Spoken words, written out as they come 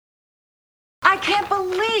I can't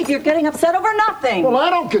believe you're getting upset over nothing. Well, I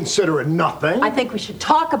don't consider it nothing. I think we should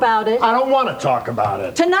talk about it. I don't want to talk about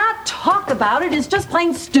it. To not talk about it is just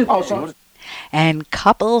plain stupid. Oh, so And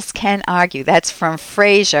couples can argue. That's from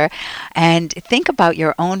Fraser. And think about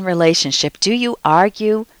your own relationship. Do you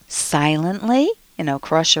argue silently?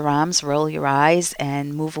 Cross your arms, roll your eyes,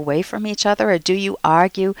 and move away from each other? Or do you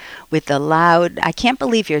argue with the loud, I can't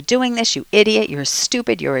believe you're doing this, you idiot, you're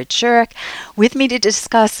stupid, you're a jerk? With me to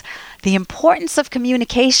discuss the importance of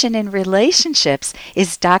communication in relationships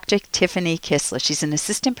is Dr. Tiffani Kisler. She's an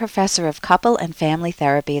assistant professor of couple and family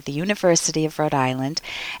therapy at the University of Rhode Island.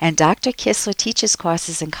 And Dr. Kisler teaches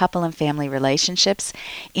courses in couple and family relationships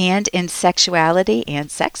and in sexuality and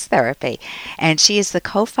sex therapy. And she is the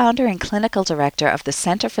co-founder and clinical director of the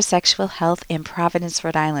Center for Sexual Health in Providence,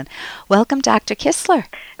 Rhode Island. Welcome, Dr. Kisler.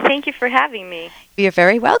 Thank you for having me. You're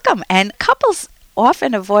very welcome. And couples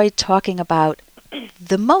often avoid talking about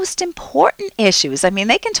the most important issues. I mean,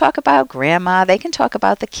 they can talk about grandma, they can talk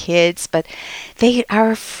about the kids, but they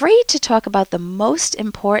are afraid to talk about the most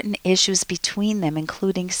important issues between them,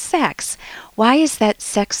 including sex. Why is that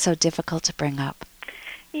sex so difficult to bring up?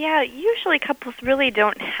 Yeah, usually couples really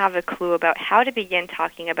don't have a clue about how to begin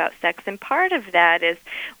talking about sex, and part of that is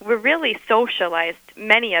we're really socialized,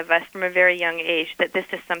 many of us from a very young age, that this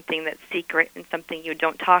is something that's secret and something you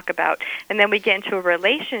don't talk about. And then we get into a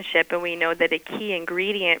relationship and we know that a key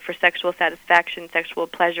ingredient for sexual satisfaction, sexual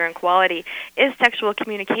pleasure, and quality is sexual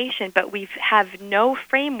communication, but we have no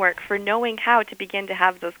framework for knowing how to begin to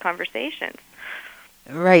have those conversations.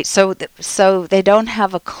 Right, so they don't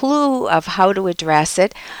have a clue of how to address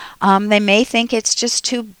it. They may think it's just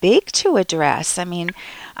too big to address. I mean,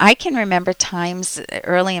 I can remember times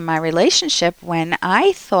early in my relationship when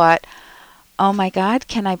I thought, oh my God,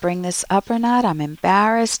 can I bring this up or not? I'm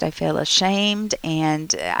embarrassed, I feel ashamed,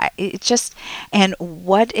 and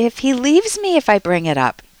what if he leaves me if I bring it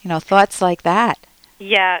up? Thoughts like that.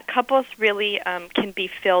 Yeah, couples really can be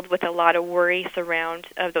filled with a lot of worries around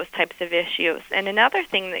those types of issues. And another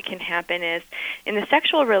thing that can happen is in the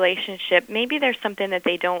sexual relationship, maybe there's something that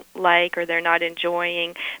they don't like or they're not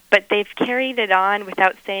enjoying, but they've carried it on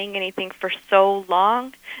without saying anything for so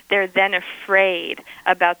long, they're then afraid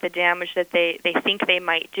about the damage that they think they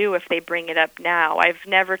might do if they bring it up now. I've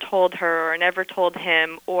never told her or never told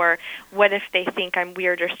him, or what if they think I'm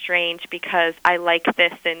weird or strange because I like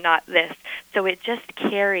this and not this? So it just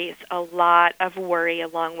carries a lot of worry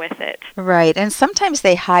along with it. Right, and sometimes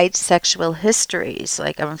they hide sexual histories.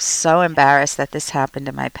 Like, I'm so embarrassed that this happened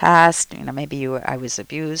in my past. Maybe I was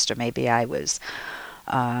abused, or maybe I was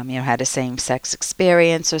had a same-sex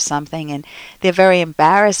experience or something, and they're very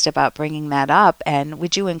embarrassed about bringing that up. And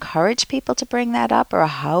would you encourage people to bring that up, or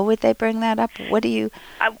how would they bring that up? What do you...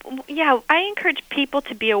 I encourage people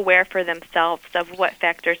to be aware for themselves of what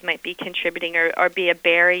factors might be contributing or be a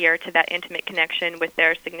barrier to that intimate connection with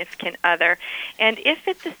their significant other. And if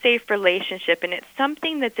it's a safe relationship and it's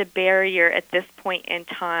something that's a barrier at this point in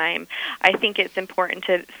time, I think it's important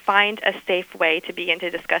to find a safe way to begin to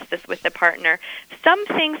discuss this with the partner. Some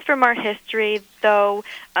things from our history, though,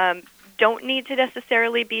 don't need to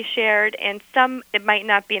necessarily be shared, and some it might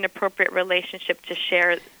not be an appropriate relationship to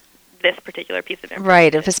share this particular piece of information.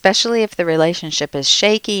 Right, especially if the relationship is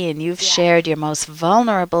shaky and you've shared your most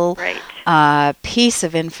vulnerable piece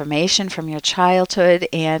of information from your childhood,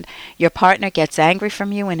 and your partner gets angry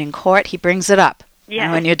from you, and in court he brings it up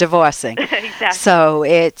when you're divorcing. Exactly. So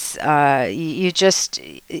it's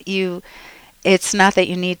it's not that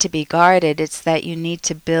you need to be guarded, it's that you need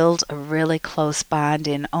to build a really close bond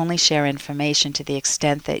and only share information to the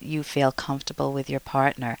extent that you feel comfortable with your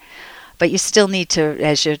partner. But you still need to,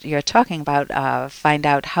 as you're talking about,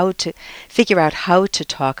 figure out how to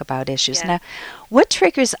talk about issues. Yes. Now, what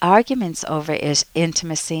triggers arguments over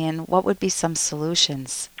intimacy, and what would be some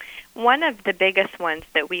solutions? One of the biggest ones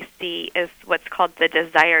that we see is what's called the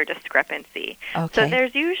desire discrepancy. Okay. So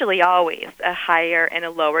there's usually always a higher and a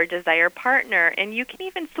lower desire partner, and you can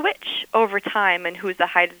even switch over time and who's the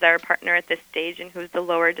high desire partner at this stage and who's the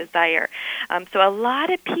lower desire. So a lot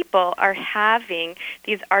of people are having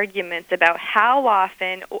these arguments about how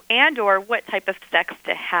often and or what type of sex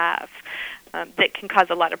to have that can cause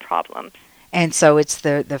a lot of problems. And so it's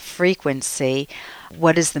the frequency.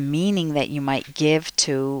 What is the meaning that you might give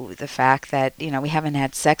to the fact that, we haven't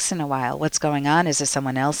had sex in a while? What's going on? Is there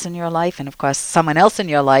someone else in your life? And, of course, someone else in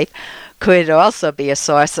your life could also be a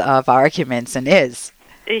source of arguments, and is.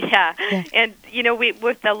 Yeah. And,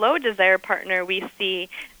 with the low desire partner, we see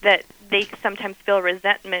that they sometimes feel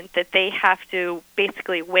resentment that they have to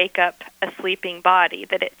basically wake up a sleeping body,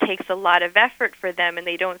 that it takes a lot of effort for them, and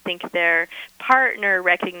they don't think their partner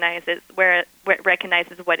recognizes where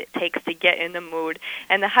recognizes what it takes to get in the mood.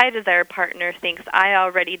 And the high desire partner thinks, I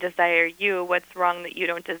already desire you. What's wrong that you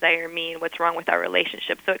don't desire me? And what's wrong with our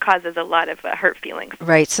relationship? So it causes a lot of hurt feelings.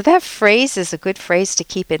 Right. So that phrase is a good phrase to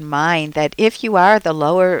keep in mind, that if you are the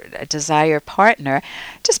lower desire partner,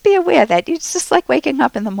 just be aware that it's just like waking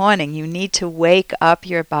up in the morning. You need to wake up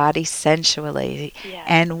your body sensually. Yes.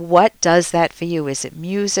 And what does that for you? Is it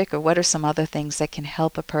music, or what are some other things that can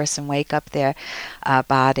help a person wake up their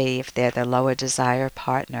body if they're the lower desire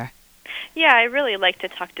partner? Yeah, I really like to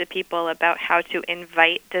talk to people about how to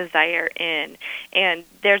invite desire in. And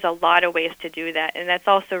there's a lot of ways to do that. And that's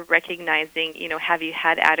also recognizing, have you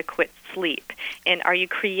had adequate sleep? And are you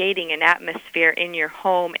creating an atmosphere in your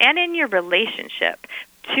home and in your relationship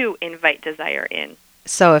to invite desire in?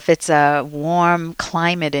 So if it's a warm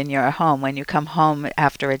climate in your home when you come home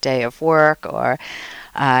after a day of work, or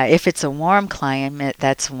if it's a warm climate,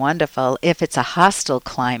 that's wonderful. If it's a hostile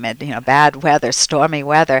climate, bad weather, stormy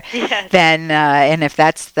weather, yes. then and if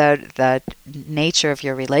that's the nature of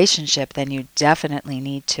your relationship, then you definitely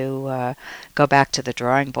need to go back to the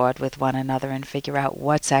drawing board with one another and figure out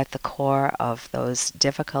what's at the core of those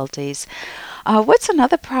difficulties. What's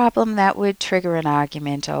another problem that would trigger an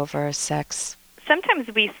argument over sex?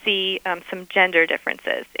 Sometimes we see some gender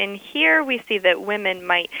differences. And here we see that women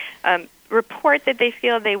might report that they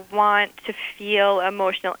feel they want to feel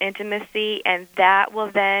emotional intimacy, and that will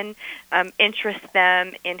then interest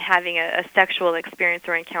them in having a sexual experience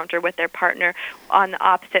or encounter with their partner. On the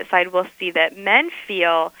opposite side, we'll see that men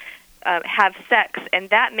feel have sex, and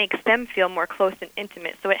that makes them feel more close and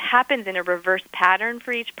intimate. So it happens in a reverse pattern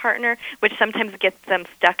for each partner, which sometimes gets them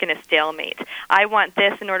stuck in a stalemate. I want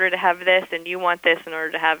this in order to have this, and you want this in order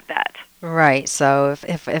to have that. Right. So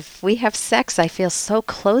if we have sex, I feel so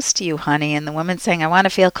close to you, honey, and the woman's saying, I want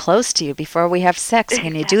to feel close to you before we have sex.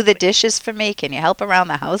 Can you do the dishes for me? Can you help around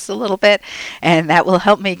the house a little bit? And that will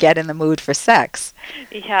help me get in the mood for sex.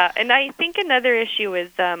 Yeah, and I think another issue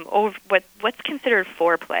is what's considered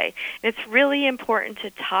foreplay. And it's really important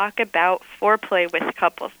to talk about foreplay with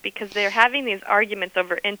couples, because they're having these arguments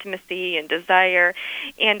over intimacy and desire.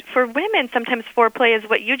 And for women, sometimes foreplay is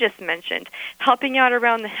what you just mentioned, helping out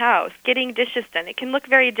around the house, getting dishes done. It can look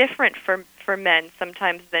very different for men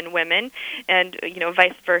sometimes than women, and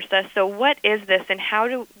vice versa. So what is this, and how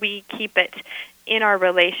do we keep it in our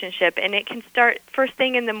relationship? And it can start first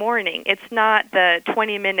thing in the morning. It's not the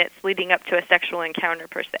 20 minutes leading up to a sexual encounter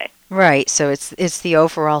per se. Right. So it's the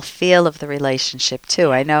overall feel of the relationship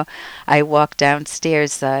too. I know I walked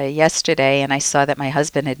downstairs yesterday and I saw that my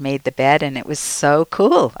husband had made the bed, and it was so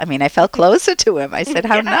cool. I mean, I felt closer to him. I said,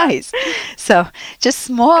 how Yeah. nice. So just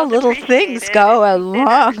small little things go a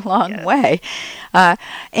long Yes. way.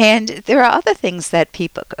 And there are other things that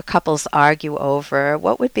couples argue over.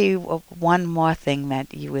 What would be one more thing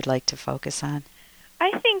that you would like to focus on?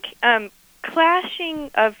 I think clashing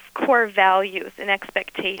of core values and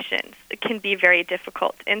expectations can be very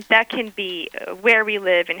difficult, and that can be where we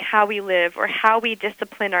live and how we live, or how we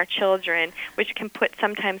discipline our children, which can put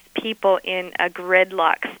sometimes people in a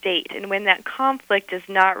gridlock state. And when that conflict is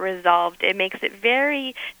not resolved, it makes it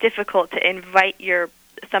very difficult to invite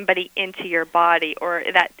somebody into your body, or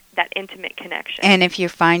that intimate connection. And if you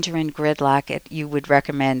find you're in gridlock, you would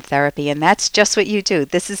recommend therapy, and that's just what you do.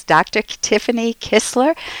 This is Dr. Tiffani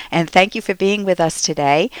Kisler, and thank you for being with us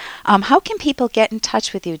today. How can people get in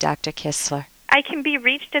touch with you, Dr. Kisler? I can be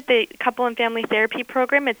reached at the Couple and Family Therapy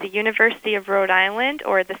Program at the University of Rhode Island,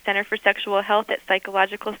 or the Center for Sexual Health at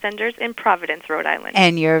Psychological Centers in Providence, Rhode Island.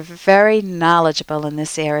 And you're very knowledgeable in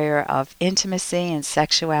this area of intimacy and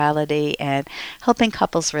sexuality and helping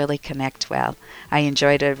couples really connect well. I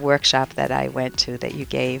enjoyed a workshop that I went to that you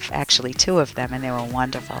gave, actually 2 of them, and they were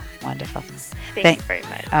wonderful, wonderful. Thank you very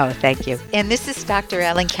much. Oh, thank you. And this is Dr.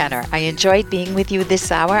 Ellen Kenner. I enjoyed being with you this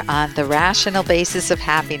hour on The Rational Basis of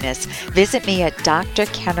Happiness. Visit me at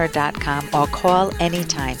drkenner.com or call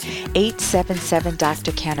anytime,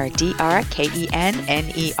 877-DR-KENNER,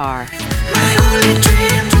 DRKENNER. My only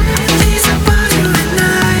dream is about you and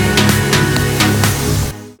I.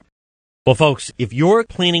 Well, folks, if you're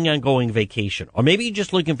planning on going vacation, or maybe you're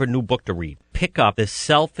just looking for a new book to read, pick up The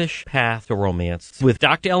Selfish Path to Romance with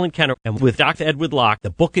Dr. Ellen Kenner and with Dr. Edward Locke.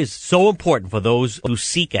 The book is so important for those who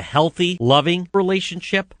seek a healthy, loving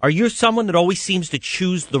relationship. Are you someone that always seems to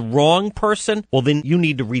choose the wrong person? Well, then you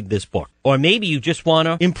need to read this book. Or maybe you just want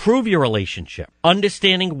to improve your relationship,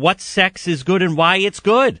 understanding what sex is good and why it's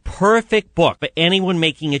good. Perfect book for anyone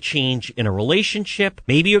making a change in a relationship.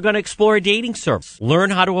 Maybe you're going to explore a dating service,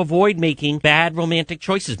 learn how to avoid making making bad romantic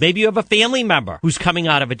choices. Maybe you have a family member who's coming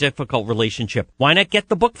out of a difficult relationship. Why not get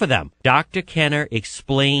the book for them? Dr. Kenner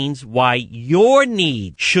explains why your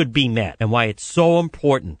need should be met and why it's so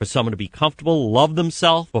important for someone to be comfortable, love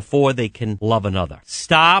themselves before they can love another.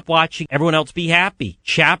 Stop watching everyone else be happy.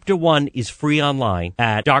 Chapter 1 is free online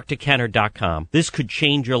at drkenner.com. This could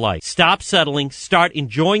change your life. Stop settling. Start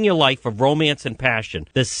enjoying your life of romance and passion.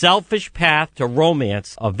 The Selfish Path to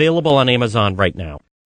Romance, available on Amazon right now.